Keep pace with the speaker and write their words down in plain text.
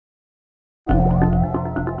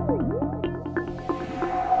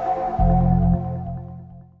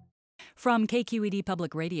From KQED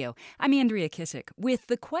Public Radio, I'm Andrea Kissick with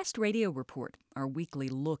the Quest Radio Report, our weekly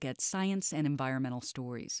look at science and environmental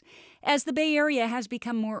stories. As the Bay Area has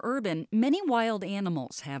become more urban, many wild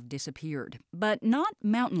animals have disappeared, but not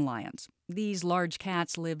mountain lions. These large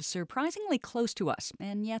cats live surprisingly close to us,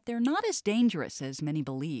 and yet they're not as dangerous as many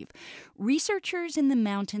believe. Researchers in the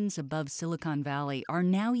mountains above Silicon Valley are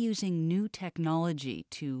now using new technology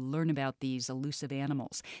to learn about these elusive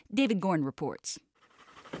animals. David Gorn reports.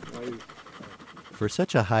 For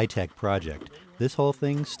such a high-tech project, this whole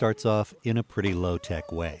thing starts off in a pretty low-tech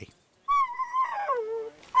way.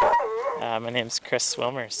 My name's Chris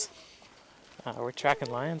Wilmers. We're tracking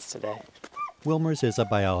lions today. Wilmers is a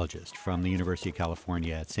biologist from the University of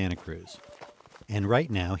California at Santa Cruz. And right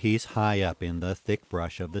now, he's high up in the thick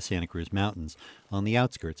brush of the Santa Cruz Mountains on the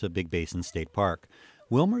outskirts of Big Basin State Park.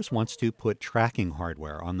 Wilmers wants to put tracking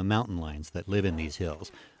hardware on the mountain lions that live in these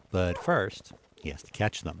hills. But first, he has to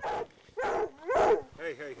catch them.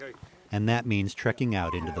 Hey. And that means trekking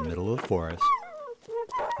out into the middle of the forest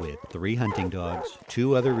with 3 hunting dogs,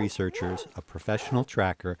 2 other researchers, a professional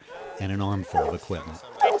tracker, and an armful of equipment.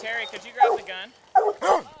 Hey, Terry, could you grab the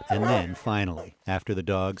gun? And then, finally, after the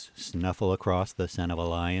dogs snuffle across the scent of a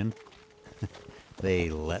lion, they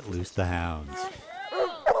let loose the hounds.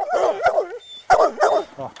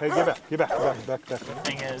 Oh, hey, get back. The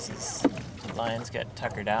thing is lions get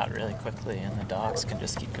tuckered out really quickly, and the dogs can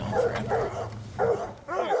just keep going forever.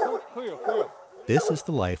 This is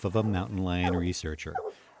the life of a mountain lion researcher.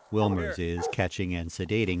 Wilmers is catching and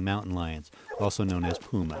sedating mountain lions, also known as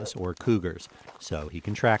pumas or cougars, so he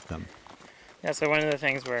can track them. Yeah, so one of the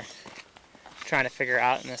things we're trying to figure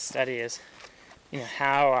out in this study is,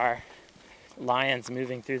 how are lions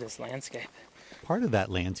moving through this landscape? Part of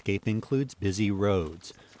that landscape includes busy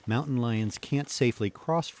roads. Mountain lions can't safely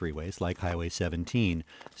cross freeways like Highway 17,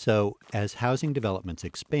 so as housing developments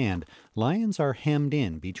expand, lions are hemmed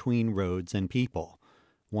in between roads and people.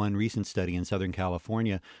 One recent study in Southern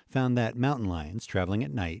California found that mountain lions traveling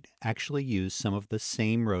at night actually use some of the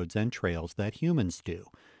same roads and trails that humans do,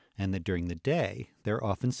 and that during the day, they're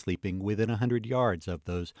often sleeping within 100 yards of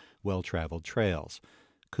those well-traveled trails.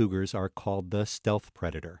 Cougars are called the stealth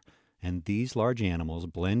predator, and these large animals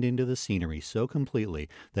blend into the scenery so completely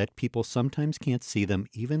that people sometimes can't see them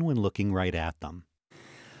even when looking right at them.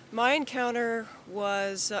 My encounter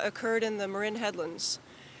occurred in the Marin Headlands.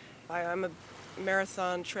 I'm a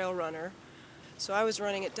marathon trail runner, so I was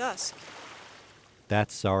running at dusk.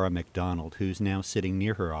 That's Zara McDonald, who's now sitting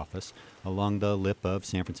near her office along the lip of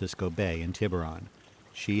San Francisco Bay in Tiburon.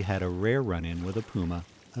 She had a rare run-in with a puma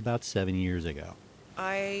about 7 years ago.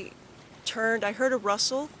 I heard a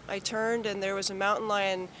rustle, I turned, and there was a mountain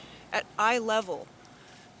lion at eye level,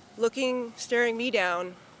 staring me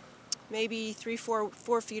down, maybe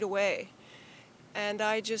 4 feet away. And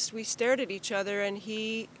we stared at each other, and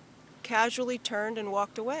he casually turned and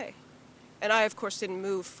walked away. And I, of course, didn't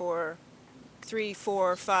move for 3,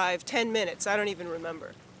 4, 5, 10 minutes. I don't even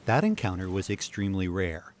remember. That encounter was extremely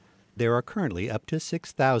rare. There are currently up to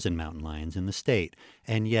 6,000 mountain lions in the state,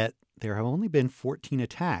 and yet there have only been 14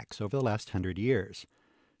 attacks over the last 100 years.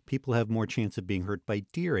 People have more chance of being hurt by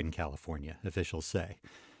deer in California, officials say.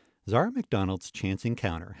 Zara McDonald's chance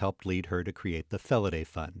encounter helped lead her to create the Felidae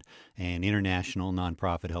Fund, an international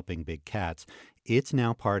nonprofit helping big cats. It's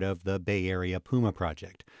now part of the Bay Area Puma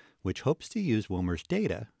Project, which hopes to use Wilmer's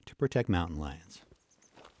data to protect mountain lions.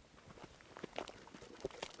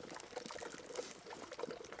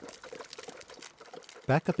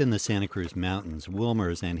 Back up in the Santa Cruz Mountains,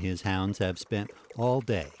 Wilmers and his hounds have spent all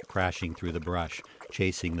day crashing through the brush,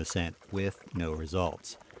 chasing the scent with no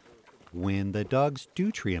results. When the dogs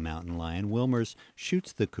do tree a mountain lion, Wilmers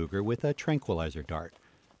shoots the cougar with a tranquilizer dart.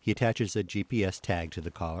 He attaches a GPS tag to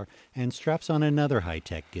the collar and straps on another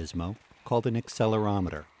high-tech gizmo called an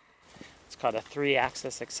accelerometer. It's called a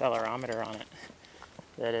 3-axis accelerometer on it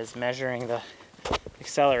that is measuring the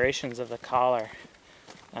accelerations of the collar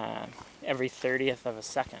every 30th of a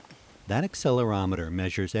second. That accelerometer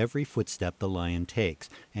measures every footstep the lion takes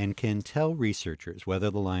and can tell researchers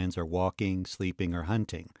whether the lions are walking, sleeping, or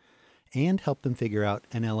hunting, and help them figure out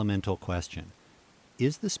an elemental question.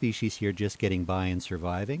 Is the species here just getting by and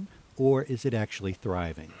surviving, or is it actually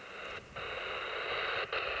thriving?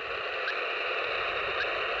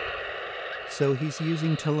 So he's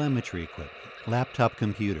using telemetry equipment, laptop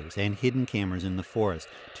computers, and hidden cameras in the forest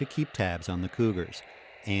to keep tabs on the cougars.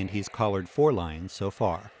 And he's collared 4 lions so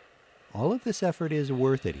far. All of this effort is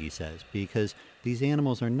worth it, he says, because these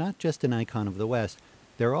animals are not just an icon of the West,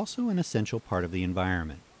 they're also an essential part of the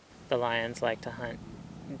environment. The lions like to hunt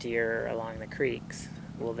deer along the creeks,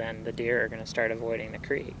 well, then the deer are going to start avoiding the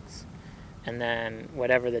creeks. And then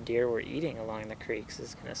whatever the deer were eating along the creeks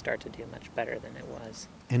is going to start to do much better than it was.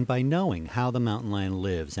 And by knowing how the mountain lion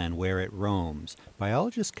lives and where it roams,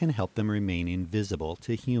 biologists can help them remain invisible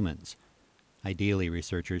to humans. Ideally,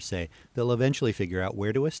 researchers say, they'll eventually figure out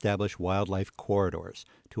where to establish wildlife corridors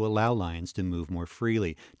to allow lions to move more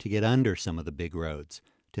freely, to get under some of the big roads,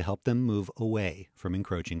 to help them move away from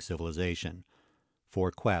encroaching civilization.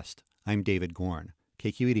 For Quest, I'm David Gorn,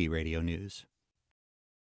 KQED Radio News.